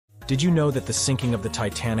Did you know that the sinking of the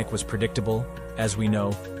Titanic was predictable? As we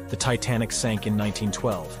know, the Titanic sank in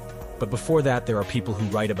 1912. But before that, there are people who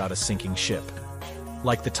write about a sinking ship.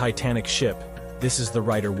 Like the Titanic ship, this is the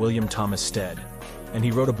writer William Thomas Stead, and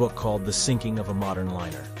he wrote a book called The Sinking of a Modern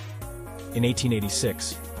Liner. In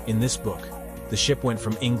 1886, in this book, the ship went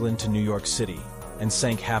from England to New York City and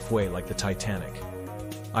sank halfway like the Titanic.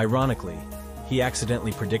 Ironically, he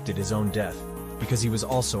accidentally predicted his own death because he was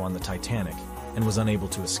also on the Titanic and was unable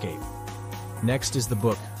to escape. Next is the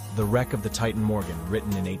book The Wreck of the Titan Morgan,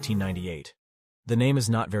 written in 1898. The name is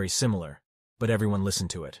not very similar, but everyone listened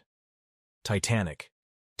to it. Titanic,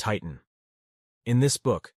 Titan. In this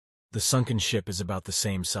book, the sunken ship is about the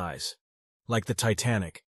same size. Like the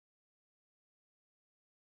Titanic,